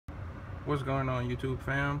What's going on, YouTube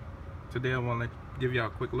fam? Today I want to give y'all a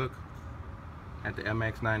quick look at the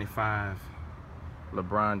MX95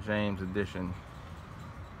 LeBron James edition.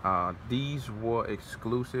 These were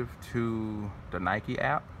exclusive to the Nike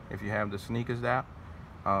app. If you have the sneakers app,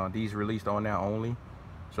 these released on there only.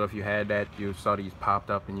 So if you had that, you saw these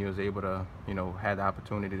popped up and you was able to, had the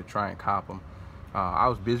opportunity to try and cop them. I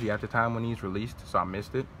was busy at the time when these released, so I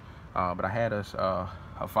missed it. But I had a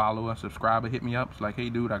follower, subscriber hit me up. It's like,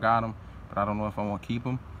 hey dude, I got them, but I don't know if I want to keep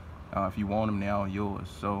them. If you want them, now yours.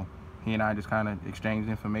 So he and I just kind of exchanged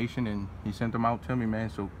information and he sent them out to me, man.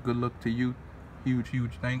 So good luck to you.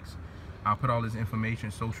 Huge thanks. I'll put all his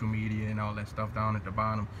information, social media and all that stuff down at the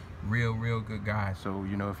bottom. Real good guy. So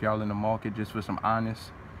if y'all in the market just for some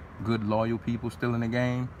honest, good, loyal people still in the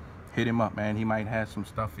game, hit him up, man. He might have some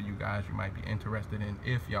stuff for you guys you might be interested in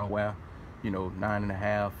if y'all wear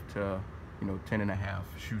 9.5 to 10.5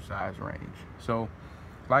 shoe size range. So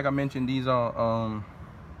like I mentioned, these are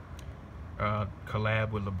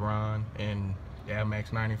collab with LeBron and the Air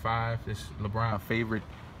Max 95. This LeBron's favorite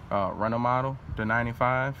runner model, the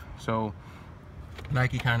 95. So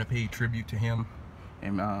Nike kind of paid tribute to him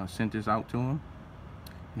and sent this out to him.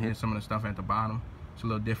 And here's some of the stuff at the bottom. It's a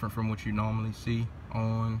little different from what you normally see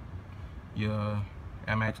on your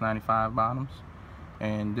Air Max 95 bottoms.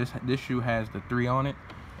 And this shoe has the 3 on it,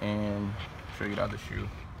 and I'll show you the other shoe.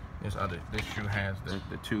 This shoe has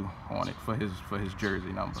the 2 on it for his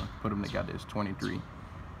jersey number. Put them together, it's 23.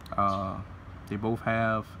 They both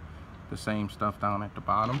have the same stuff down at the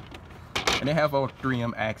bottom, and they have all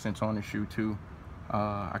 3M accents on the shoe too.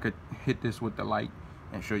 I could hit this with the light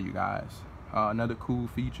and show you guys. Another cool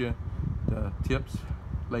feature, the tips,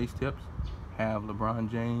 lace tips, have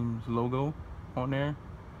LeBron James logo on there.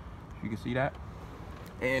 If you can see that.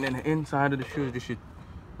 And in the inside of the shoe is just your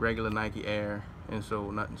regular Nike Air, and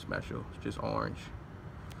so nothing special. It's just orange.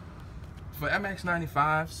 For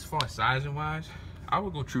MX95s, as far as sizing wise, I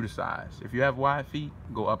would go true to size. If you have wide feet,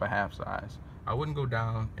 go up a half size. I wouldn't go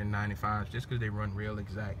down in 95s just because they run real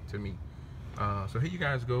exact to me. So here you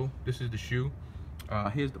guys go. This is the shoe.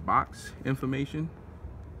 Here's the box information.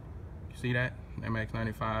 You see that?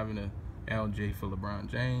 MX95 and the LJ for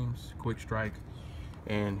LeBron James, quick strike.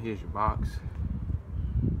 And here's your box.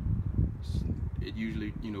 It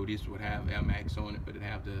usually, this would have Air Max on it, but it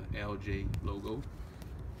have the LJ logo.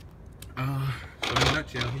 So in a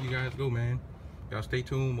nutshell, here you guys go, man. Y'all stay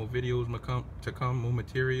tuned, more videos to come, more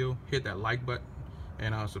material. Hit that like button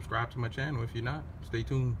and subscribe to my channel if you're not. Stay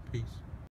tuned. Peace.